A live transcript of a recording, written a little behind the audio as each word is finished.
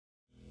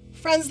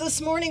Friends, this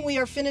morning we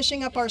are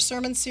finishing up our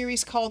sermon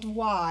series called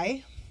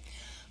Why.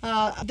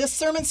 This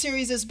sermon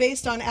series is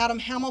based on Adam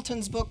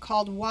Hamilton's book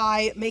called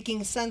Why,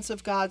 Making Sense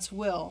of God's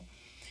Will.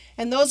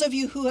 And those of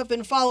you who have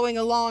been following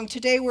along,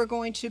 today we're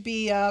going to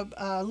be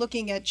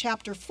looking at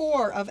chapter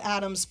 4 of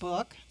Adam's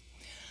book.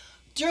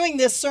 During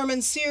this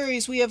sermon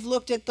series, we have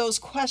looked at those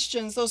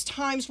questions, those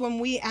times when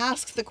we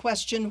ask the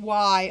question,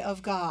 why,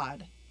 of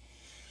God.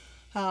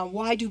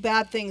 Why do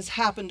bad things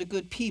happen to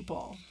good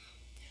people?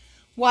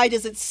 Why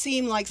does it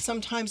seem like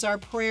sometimes our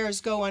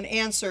prayers go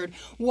unanswered?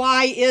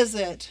 Why is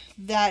it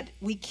that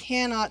we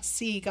cannot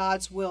see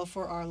God's will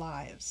for our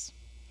lives?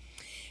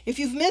 If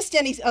you've missed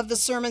any of the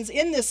sermons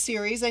in this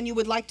series and you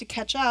would like to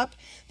catch up,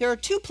 there are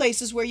two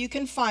places where you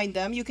can find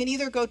them. You can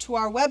either go to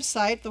our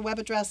website, the web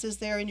address is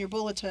there in your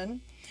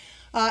bulletin,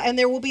 and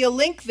there will be a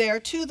link there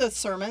to the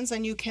sermons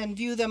and you can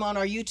view them on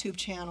our YouTube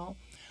channel.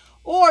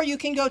 Or you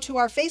can go to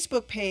our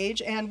Facebook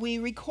page, and we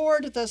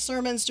record the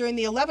sermons during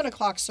the 11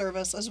 o'clock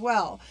service as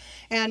well.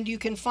 And you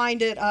can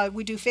find it,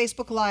 we do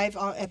Facebook Live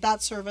at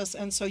that service,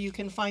 and so you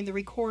can find the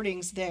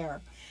recordings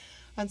there.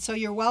 And so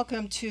you're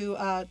welcome to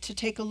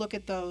take a look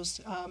at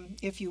those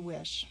if you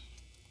wish.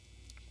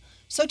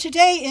 So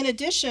today, in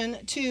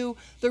addition to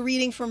the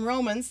reading from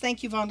Romans,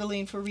 thank you,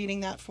 Vondaline, for reading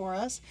that for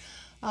us,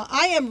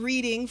 I am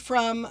reading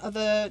from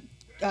the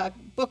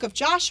book of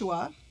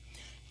Joshua,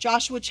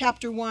 Joshua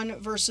chapter 1,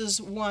 verses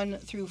 1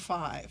 through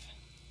 5.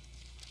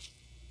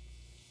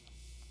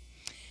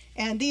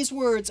 And these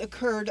words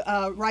occurred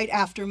right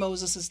after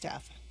Moses'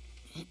 death.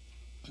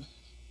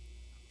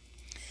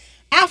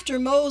 After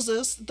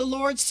Moses, the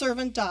Lord's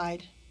servant,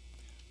 died,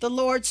 the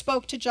Lord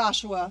spoke to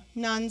Joshua,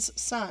 Nun's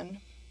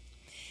son.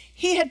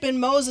 He had been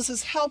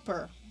Moses'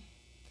 helper.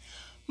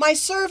 My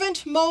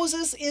servant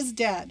Moses is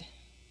dead.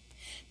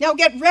 Now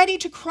get ready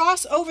to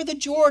cross over the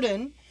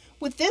Jordan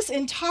with this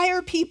entire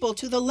people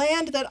to the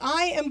land that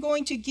I am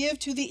going to give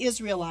to the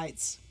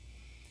Israelites.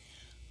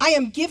 I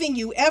am giving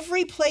you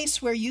every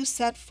place where you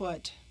set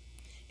foot,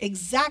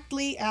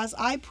 exactly as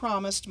I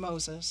promised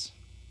Moses.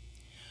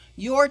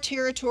 Your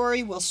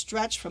territory will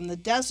stretch from the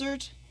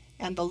desert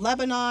and the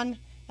Lebanon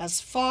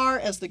as far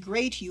as the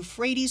great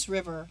Euphrates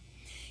River,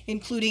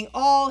 including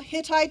all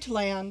Hittite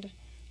land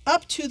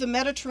up to the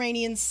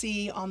Mediterranean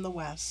Sea on the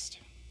west.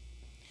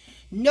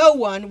 No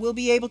one will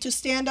be able to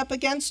stand up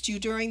against you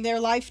during their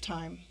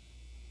lifetime.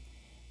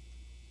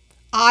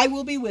 I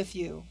will be with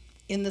you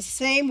in the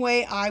same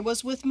way I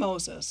was with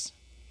Moses.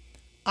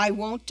 I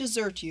won't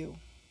desert you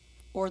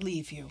or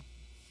leave you.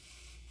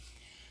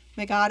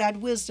 May God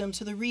add wisdom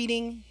to the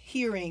reading,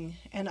 hearing,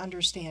 and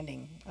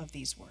understanding of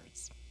these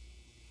words.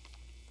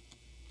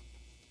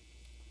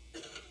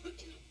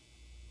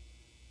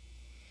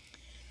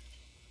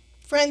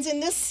 Friends, in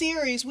this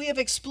series, we have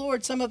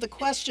explored some of the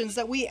questions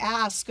that we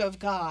ask of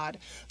God,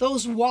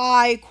 those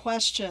why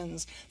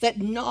questions that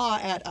gnaw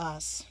at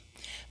us.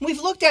 We've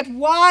looked at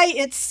why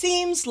it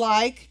seems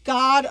like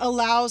God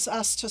allows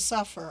us to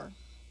suffer,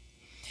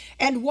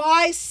 and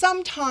why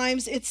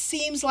sometimes it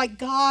seems like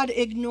God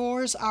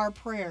ignores our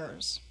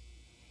prayers.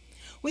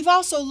 We've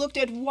also looked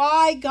at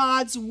why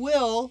God's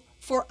will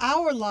for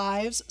our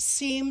lives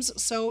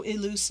seems so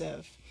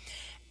elusive.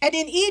 And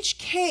in each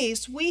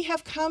case, we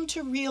have come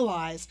to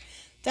realize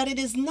that it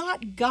is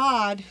not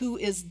God who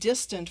is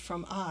distant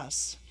from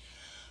us,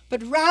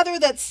 but rather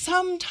that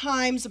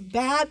sometimes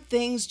bad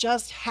things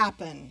just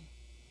happen.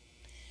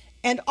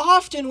 And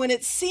often when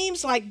it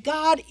seems like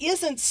God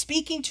isn't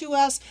speaking to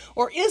us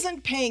or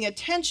isn't paying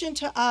attention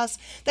to us,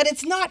 that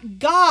it's not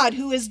God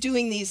who is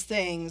doing these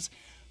things,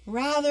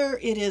 rather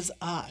it is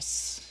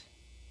us.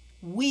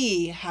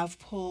 We have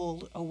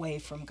pulled away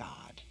from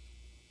God.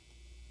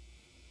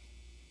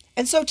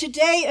 And so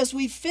today, as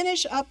we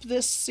finish up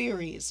this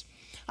series,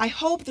 I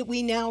hope that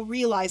we now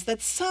realize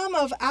that some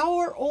of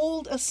our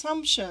old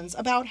assumptions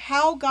about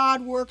how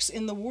God works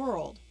in the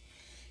world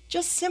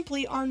just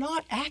simply are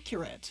not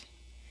accurate.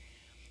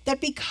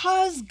 That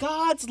because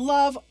God's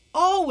love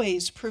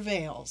always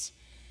prevails,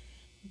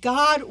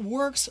 God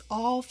works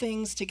all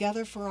things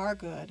together for our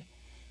good,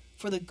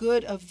 for the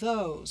good of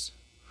those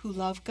who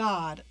love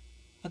God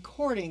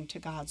according to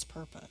God's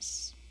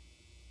purpose.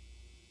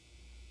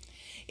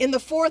 In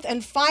the fourth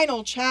and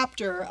final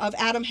chapter of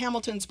Adam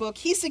Hamilton's book,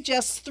 he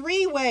suggests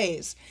three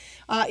ways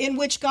in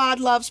which God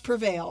loves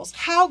prevails,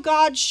 how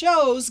God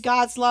shows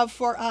God's love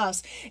for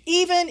us,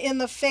 even in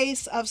the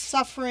face of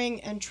suffering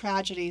and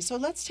tragedy. So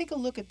let's take a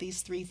look at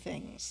these three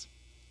things.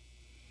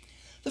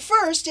 The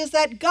first is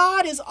that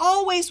God is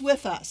always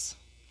with us,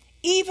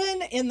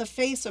 even in the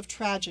face of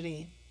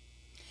tragedy.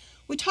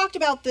 We talked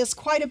about this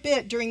quite a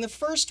bit during the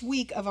first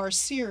week of our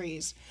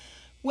series.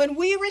 When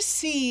we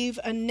receive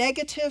a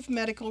negative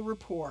medical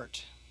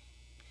report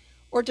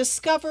or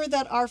discover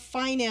that our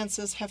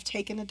finances have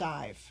taken a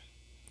dive,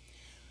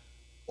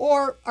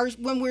 or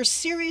when we're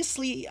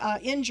seriously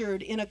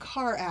injured in a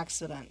car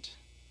accident,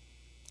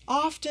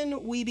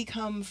 often we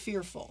become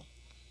fearful.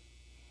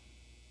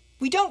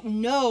 We don't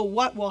know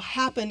what will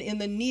happen in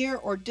the near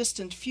or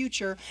distant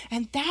future,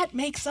 and that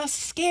makes us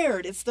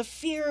scared. It's the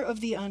fear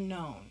of the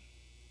unknown.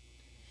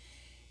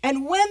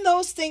 And when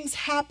those things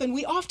happen,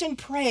 we often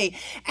pray,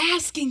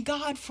 asking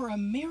God for a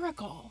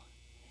miracle,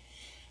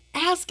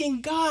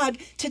 asking God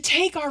to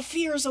take our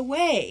fears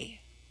away.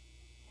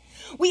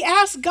 We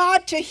ask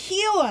God to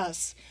heal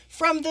us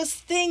from this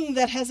thing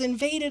that has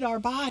invaded our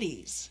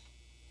bodies.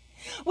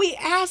 We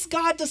ask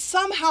God to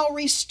somehow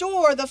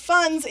restore the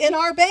funds in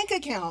our bank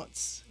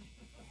accounts.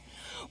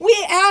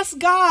 We ask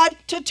God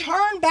to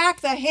turn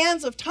back the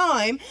hands of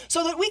time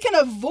so that we can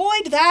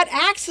avoid that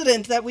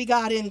accident that we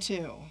got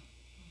into.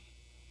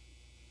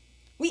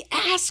 We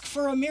ask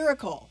for a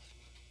miracle.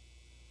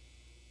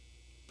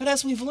 But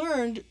as we've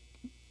learned,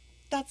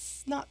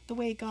 that's not the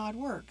way God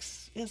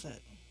works, is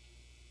it?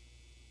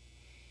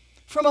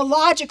 From a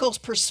logical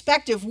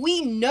perspective,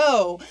 we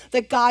know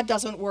that God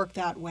doesn't work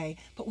that way,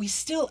 but we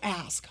still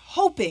ask,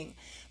 hoping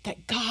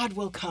that God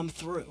will come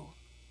through.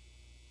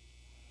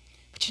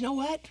 But you know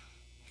what?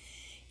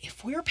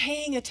 If we're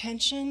paying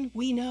attention,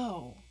 we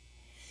know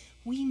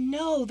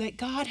that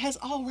God has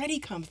already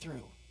come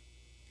through.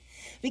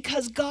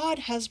 Because God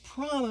has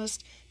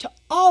promised to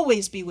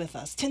always be with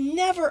us, to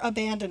never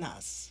abandon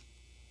us.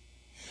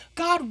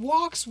 God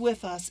walks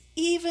with us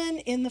even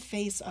in the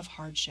face of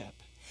hardship.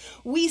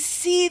 We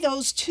see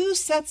those two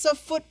sets of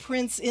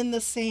footprints in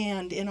the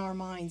sand in our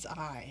mind's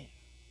eye.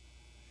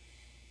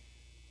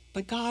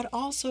 But God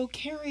also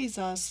carries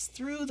us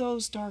through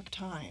those dark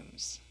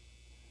times.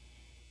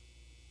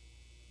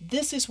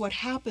 This is what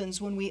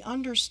happens when we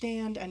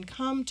understand and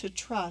come to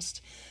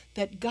trust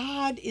that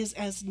God is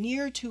as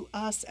near to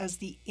us as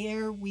the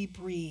air we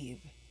breathe.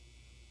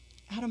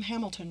 Adam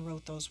Hamilton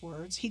wrote those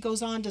words. He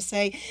goes on to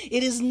say,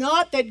 "It is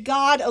not that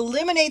God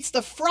eliminates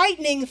the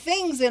frightening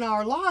things in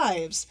our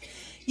lives,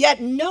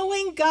 yet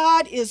knowing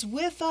God is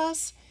with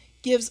us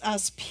gives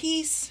us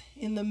peace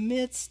in the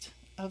midst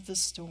of the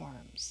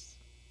storms."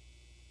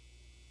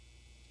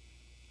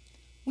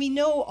 We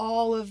know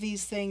all of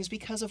these things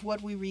because of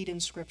what we read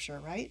in Scripture,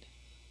 right?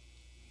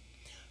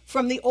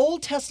 From the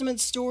Old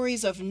Testament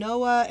stories of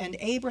Noah and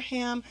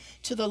Abraham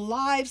to the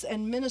lives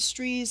and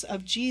ministries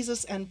of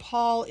Jesus and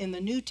Paul in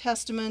the New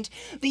Testament,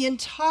 the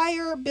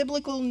entire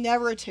biblical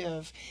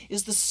narrative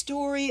is the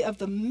story of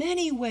the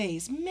many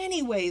ways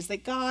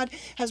that God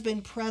has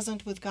been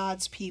present with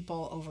God's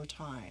people over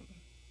time.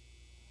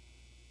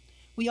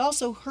 We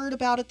also heard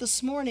about it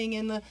this morning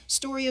in the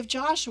story of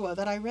Joshua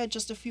that I read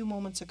just a few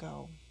moments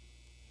ago.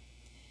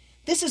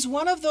 This is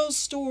one of those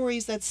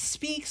stories that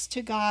speaks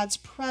to God's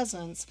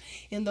presence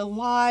in the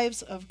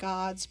lives of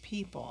God's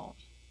people.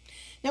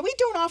 Now, we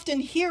don't often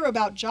hear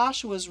about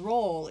Joshua's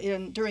role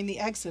during the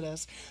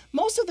Exodus,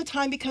 most of the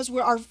time because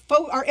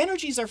our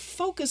energies are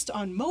focused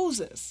on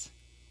Moses.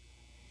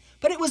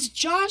 But it was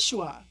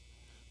Joshua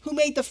who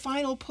made the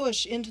final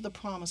push into the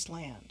Promised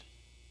Land.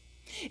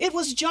 It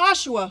was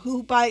Joshua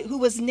who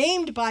was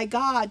named by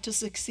God to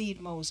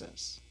succeed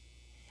Moses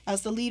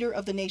as the leader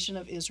of the nation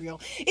of Israel.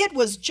 It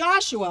was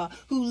Joshua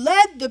who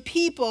led the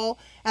people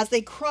as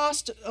they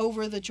crossed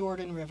over the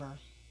Jordan River.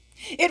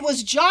 It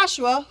was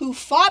Joshua who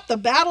fought the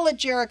battle at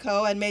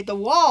Jericho and made the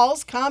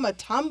walls come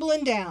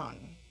a-tumbling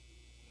down.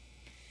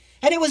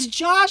 And it was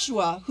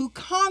Joshua who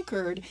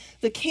conquered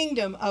the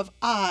kingdom of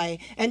Ai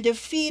and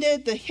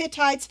defeated the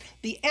Hittites,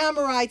 the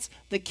Amorites,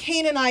 the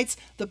Canaanites,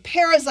 the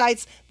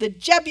Perizzites, the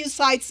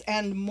Jebusites,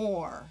 and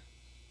more.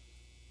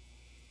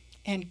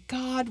 And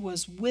God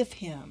was with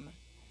him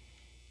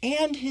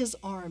and his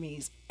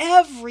armies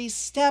every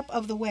step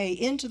of the way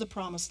into the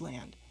Promised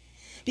Land,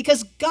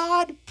 because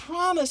God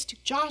promised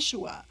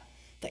Joshua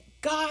that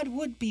God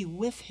would be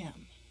with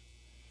him.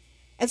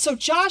 And so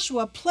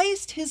Joshua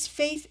placed his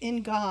faith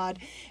in God,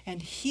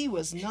 and he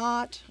was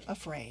not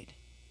afraid.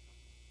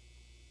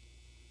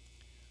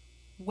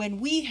 When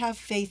we have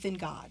faith in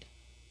God,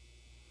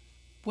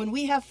 when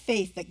we have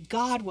faith that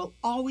God will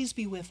always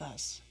be with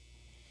us,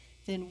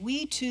 then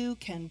we too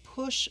can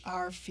push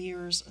our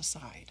fears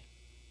aside.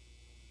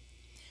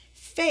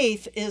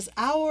 Faith is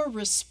our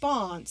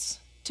response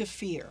to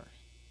fear.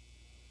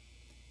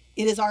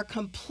 It is our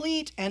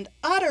complete and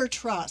utter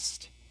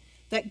trust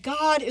that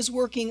God is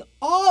working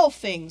all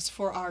things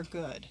for our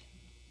good.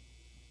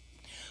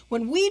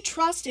 When we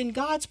trust in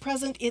God's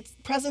presence,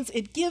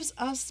 it gives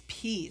us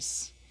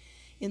peace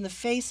in the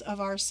face of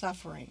our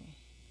suffering.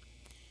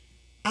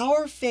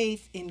 Our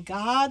faith in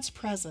God's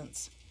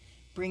presence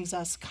brings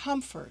us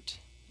comfort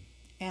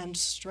and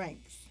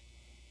strength.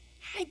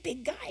 Hi,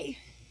 big guy.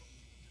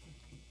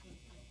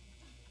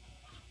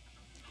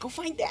 Go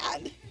find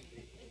Dad.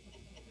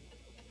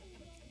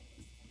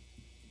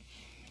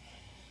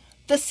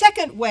 The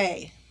second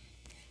way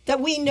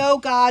that we know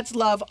God's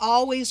love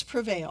always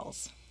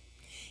prevails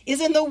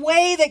is in the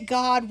way that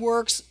God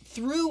works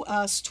through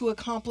us to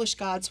accomplish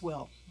God's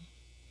will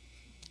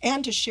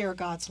and to share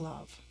God's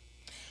love.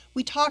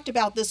 We talked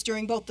about this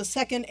during both the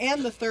second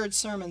and the third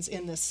sermons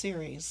in this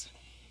series.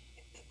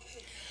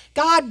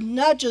 God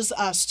nudges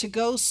us to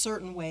go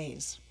certain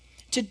ways,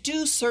 to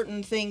do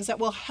certain things that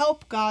will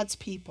help God's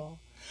people.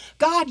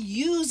 God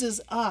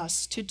uses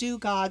us to do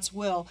God's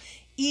will,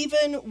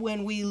 even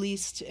when we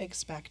least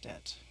expect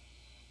it.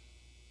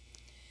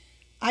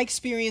 I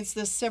experienced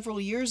this several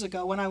years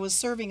ago when I was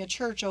serving a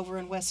church over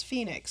in West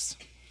Phoenix.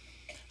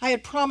 I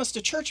had promised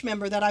a church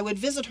member that I would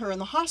visit her in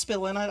the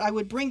hospital and I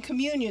would bring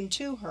communion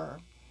to her.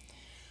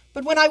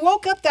 But when I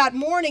woke up that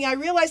morning, I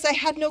realized I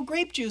had no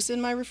grape juice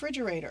in my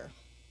refrigerator.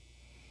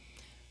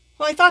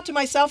 Well, I thought to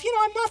myself,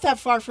 I'm not that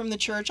far from the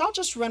church. I'll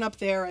just run up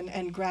there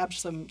and grab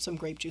some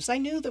grape juice. I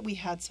knew that we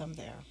had some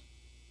there.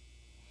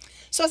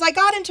 So as I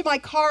got into my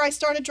car, I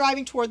started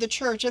driving toward the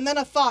church, and then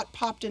a thought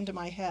popped into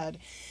my head.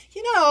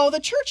 The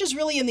church is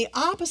really in the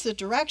opposite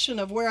direction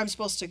of where I'm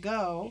supposed to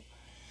go.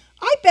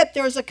 I bet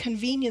there's a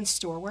convenience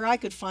store where I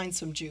could find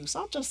some juice.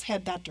 I'll just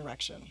head that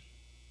direction.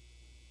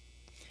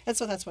 And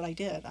so that's what I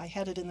did. I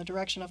headed in the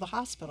direction of the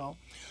hospital,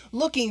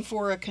 looking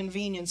for a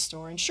convenience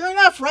store. And sure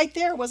enough, right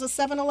there was a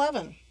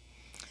 7-Eleven.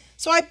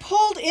 So I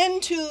pulled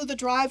into the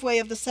driveway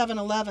of the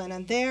 7-Eleven,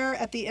 and there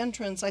at the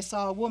entrance I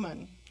saw a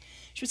woman.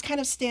 She was kind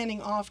of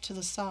standing off to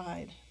the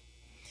side.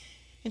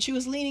 And she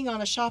was leaning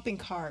on a shopping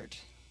cart,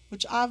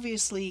 which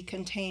obviously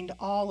contained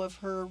all of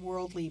her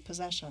worldly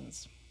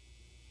possessions.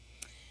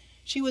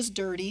 She was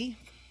dirty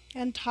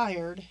and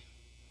tired,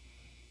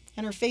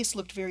 and her face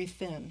looked very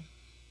thin.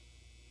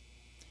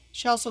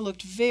 She also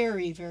looked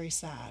very, very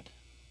sad.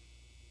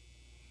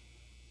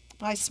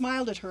 I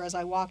smiled at her as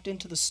I walked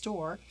into the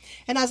store,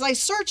 and as I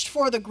searched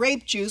for the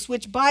grape juice,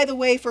 which, by the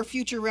way, for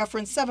future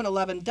reference,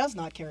 7-Eleven does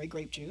not carry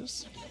grape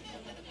juice,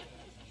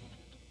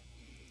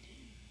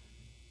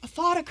 a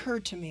thought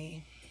occurred to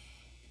me.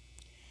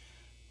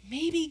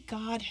 Maybe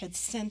God had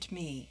sent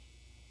me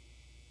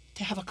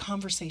to have a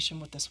conversation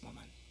with this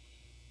woman.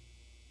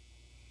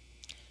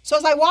 So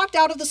as I walked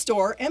out of the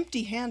store,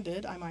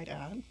 empty-handed, I might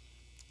add,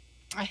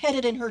 I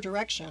headed in her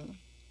direction.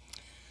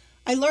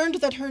 I learned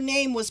that her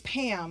name was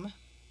Pam,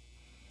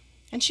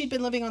 and she'd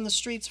been living on the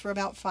streets for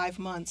about 5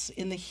 months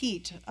in the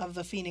heat of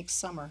the Phoenix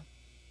summer.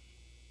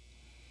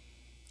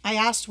 I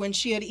asked when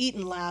she had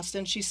eaten last,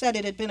 and she said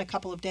it had been a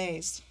couple of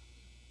days.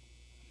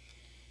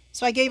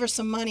 So I gave her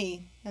some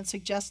money and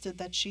suggested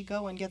that she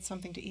go and get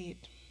something to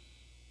eat.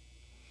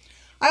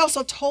 I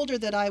also told her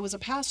that I was a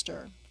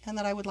pastor and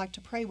that I would like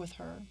to pray with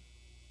her.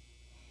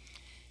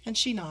 And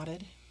she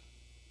nodded.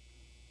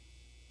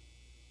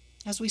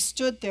 As we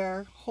stood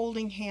there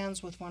holding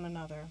hands with one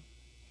another,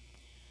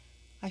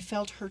 I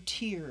felt her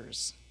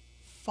tears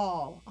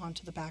fall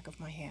onto the back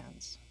of my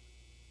hands.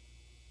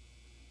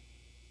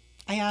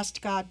 I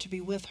asked God to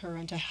be with her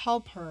and to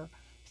help her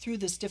through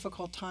this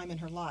difficult time in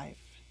her life.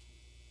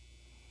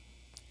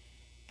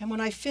 And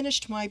when I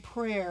finished my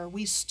prayer,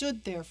 we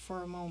stood there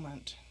for a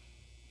moment.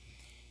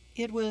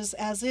 It was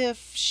as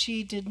if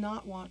she did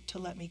not want to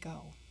let me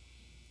go.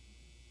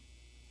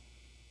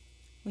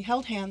 We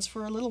held hands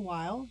for a little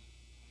while.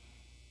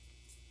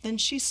 Then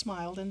she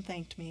smiled and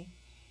thanked me.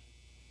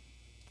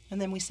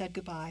 And then we said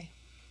goodbye,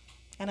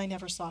 and I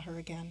never saw her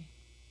again.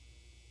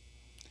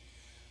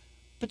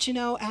 But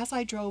as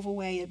I drove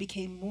away, it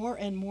became more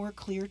and more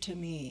clear to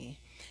me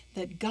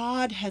that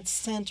God had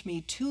sent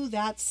me to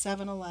that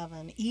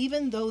 7-Eleven,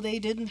 even though they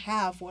didn't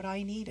have what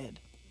I needed.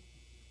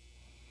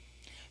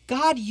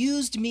 God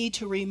used me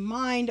to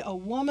remind a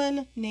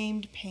woman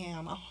named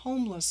Pam, a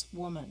homeless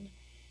woman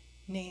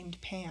named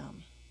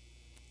Pam,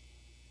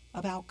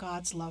 about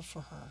God's love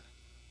for her.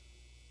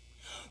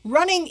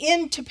 Running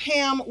into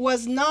Pam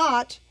was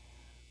not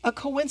a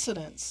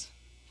coincidence.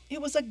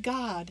 It was a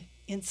God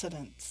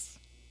incidence,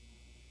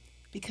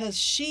 because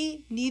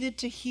she needed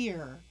to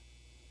hear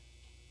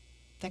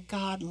that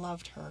God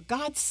loved her.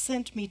 God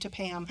sent me to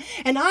Pam,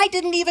 and I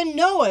didn't even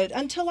know it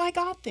until I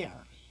got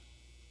there.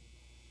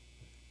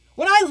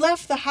 When I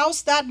left the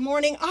house that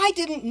morning, I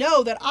didn't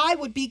know that I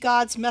would be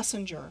God's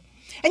messenger.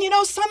 And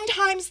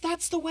sometimes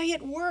that's the way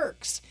it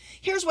works.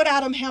 Here's what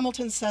Adam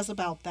Hamilton says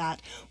about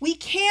that. We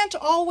can't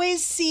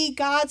always see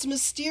God's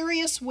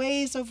mysterious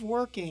ways of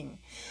working.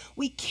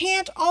 We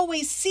can't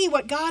always see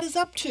what God is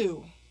up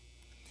to.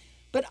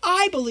 But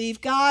I believe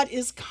God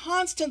is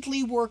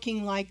constantly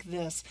working like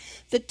this.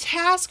 The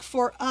task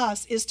for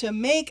us is to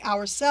make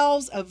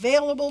ourselves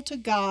available to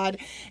God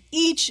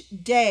each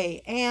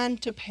day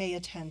and to pay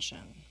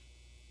attention.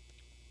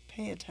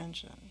 Pay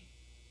attention.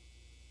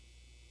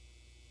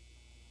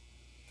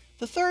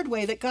 The third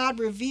way that God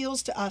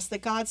reveals to us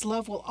that God's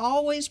love will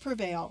always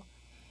prevail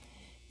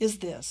is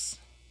this.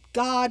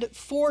 God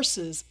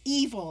forces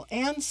evil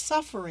and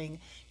suffering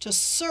to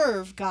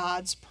serve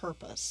God's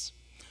purpose.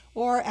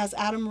 Or, as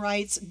Adam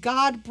writes,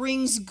 God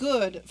brings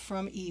good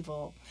from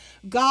evil.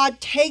 God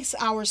takes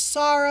our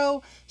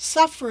sorrow,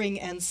 suffering,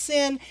 and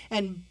sin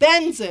and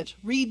bends it,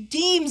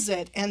 redeems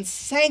it, and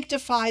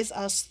sanctifies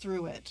us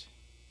through it.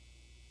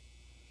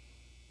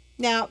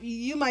 Now,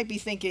 you might be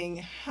thinking,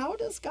 how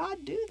does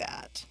God do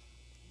that?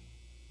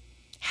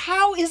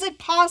 How is it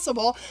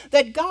possible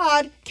that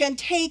God can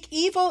take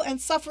evil and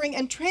suffering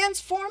and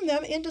transform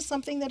them into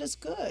something that is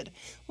good?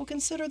 Well,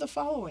 consider the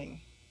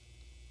following.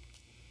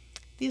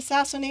 The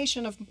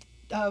assassination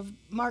of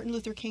Martin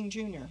Luther King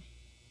Jr.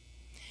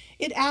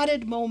 It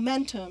added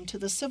momentum to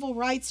the civil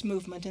rights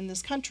movement in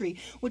this country,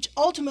 which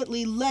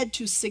ultimately led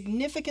to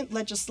significant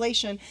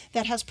legislation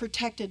that has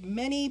protected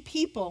many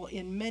people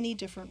in many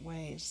different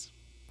ways.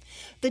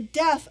 The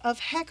death of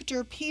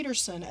Hector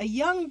Peterson, a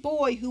young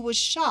boy who was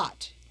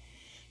shot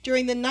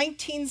during the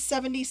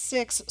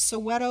 1976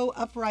 Soweto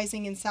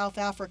uprising in South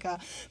Africa,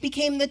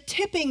 became the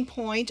tipping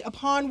point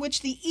upon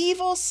which the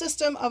evil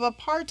system of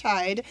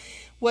apartheid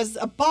was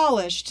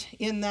abolished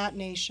in that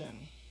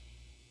nation.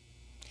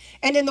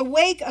 And in the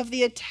wake of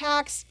the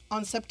attacks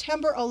on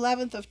September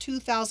 11th of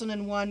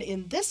 2001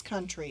 in this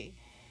country,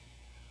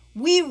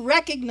 we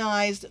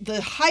recognized the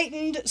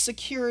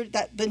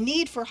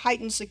need for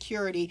heightened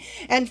security,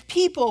 and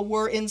people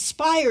were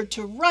inspired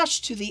to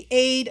rush to the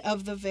aid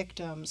of the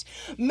victims.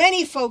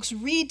 Many folks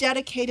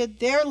rededicated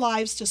their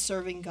lives to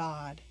serving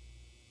God.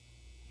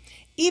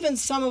 Even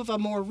some of the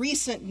more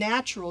recent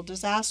natural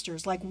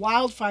disasters like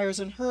wildfires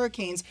and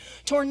hurricanes,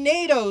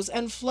 tornadoes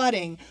and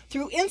flooding,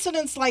 through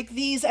incidents like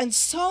these and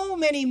so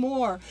many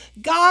more,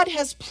 God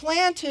has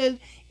planted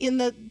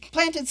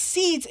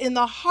seeds in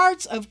the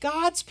hearts of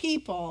God's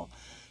people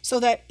so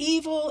that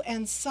evil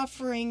and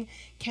suffering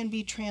can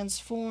be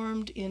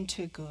transformed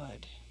into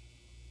good.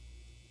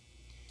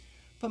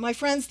 But my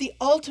friends, the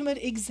ultimate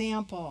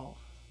example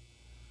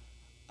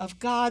of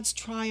God's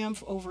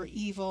triumph over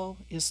evil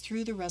is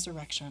through the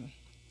resurrection.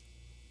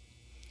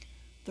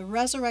 The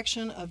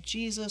resurrection of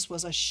Jesus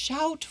was a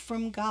shout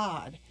from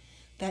God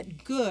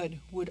that good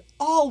would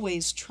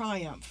always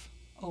triumph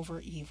over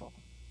evil.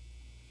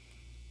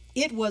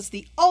 It was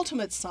the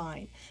ultimate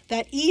sign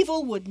that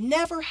evil would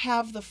never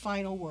have the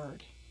final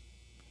word.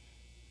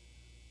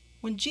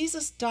 When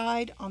Jesus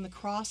died on the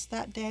cross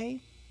that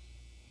day,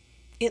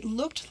 it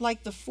looked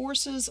like the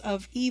forces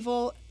of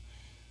evil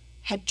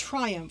had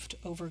triumphed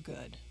over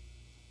good.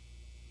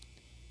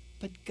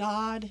 But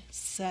God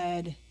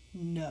said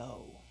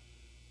no.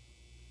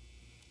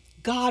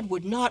 God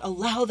would not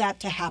allow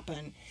that to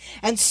happen.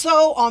 And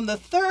so on the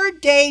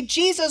third day,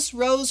 Jesus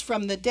rose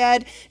from the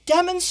dead,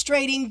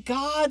 demonstrating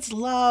God's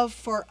love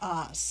for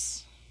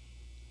us.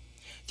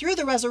 Through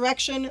the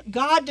resurrection,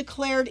 God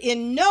declared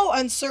in no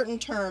uncertain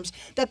terms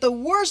that the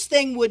worst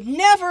thing would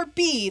never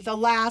be the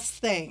last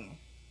thing.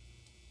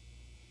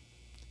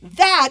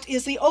 That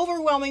is the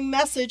overwhelming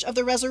message of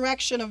the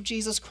resurrection of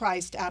Jesus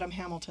Christ, Adam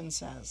Hamilton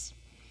says.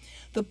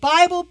 The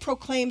Bible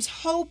proclaims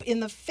hope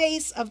in the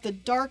face of the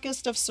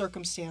darkest of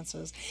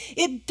circumstances.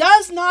 It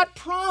does not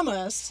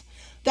promise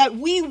that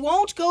we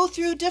won't go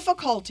through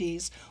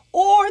difficulties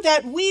or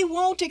that we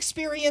won't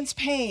experience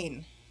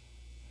pain.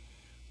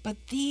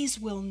 But these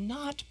will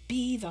not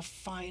be the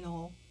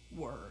final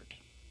word.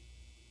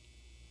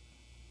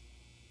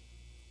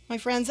 My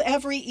friends,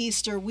 every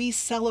Easter we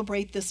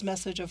celebrate this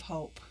message of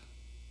hope.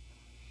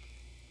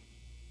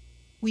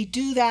 We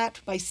do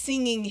that by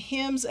singing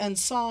hymns and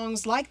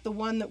songs like the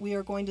one that we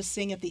are going to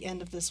sing at the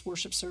end of this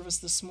worship service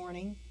this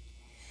morning,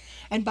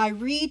 and by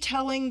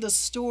retelling the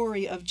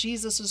story of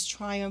Jesus'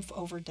 triumph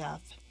over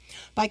death,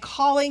 by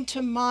calling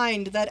to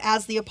mind that,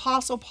 as the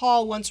Apostle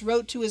Paul once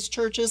wrote to his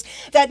churches,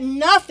 that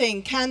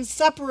nothing can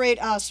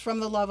separate us from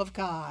the love of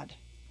God.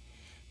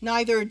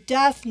 Neither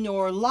death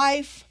nor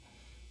life,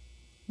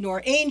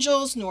 nor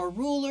angels nor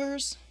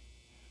rulers,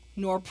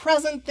 nor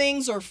present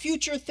things or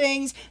future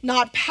things,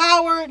 not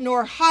power,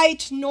 nor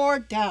height, nor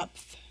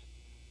depth.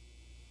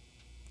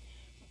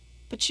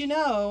 But you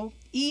know,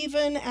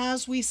 even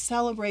as we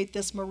celebrate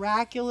this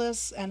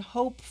miraculous and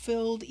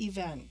hope-filled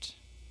event,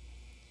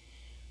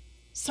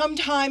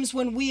 sometimes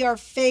when we are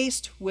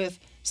faced with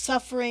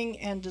suffering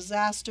and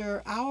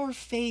disaster, our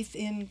faith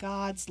in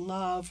God's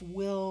love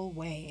will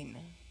wane.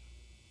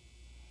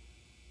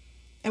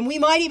 And we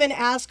might even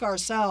ask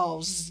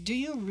ourselves, do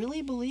you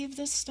really believe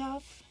this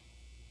stuff?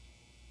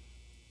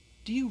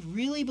 Do you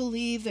really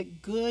believe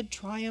that good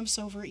triumphs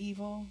over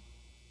evil?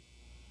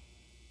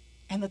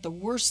 And that the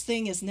worst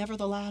thing is never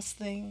the last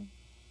thing?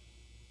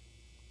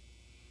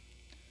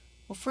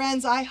 Well,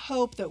 friends, I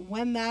hope that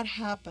when that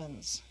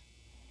happens,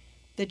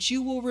 that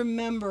you will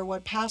remember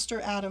what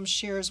Pastor Adam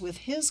shares with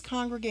his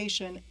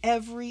congregation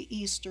every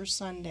Easter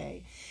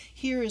Sunday.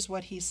 Here is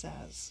what he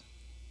says.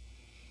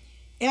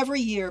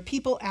 Every year,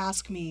 people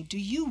ask me, do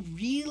you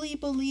really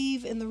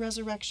believe in the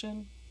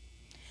resurrection?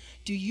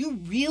 Do you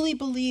really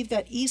believe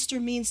that Easter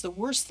means the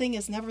worst thing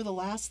is never the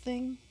last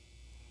thing?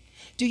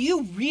 Do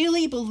you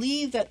really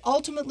believe that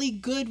ultimately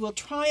good will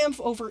triumph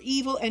over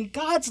evil and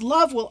God's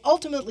love will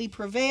ultimately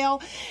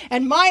prevail?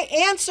 And my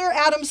answer,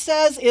 Adam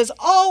says, is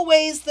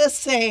always the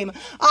same.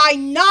 I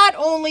not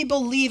only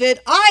believe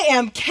it, I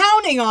am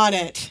counting on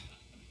it.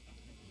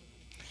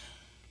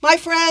 My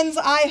friends,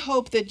 I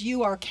hope that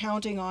you are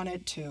counting on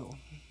it too.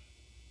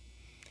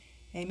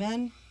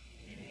 Amen.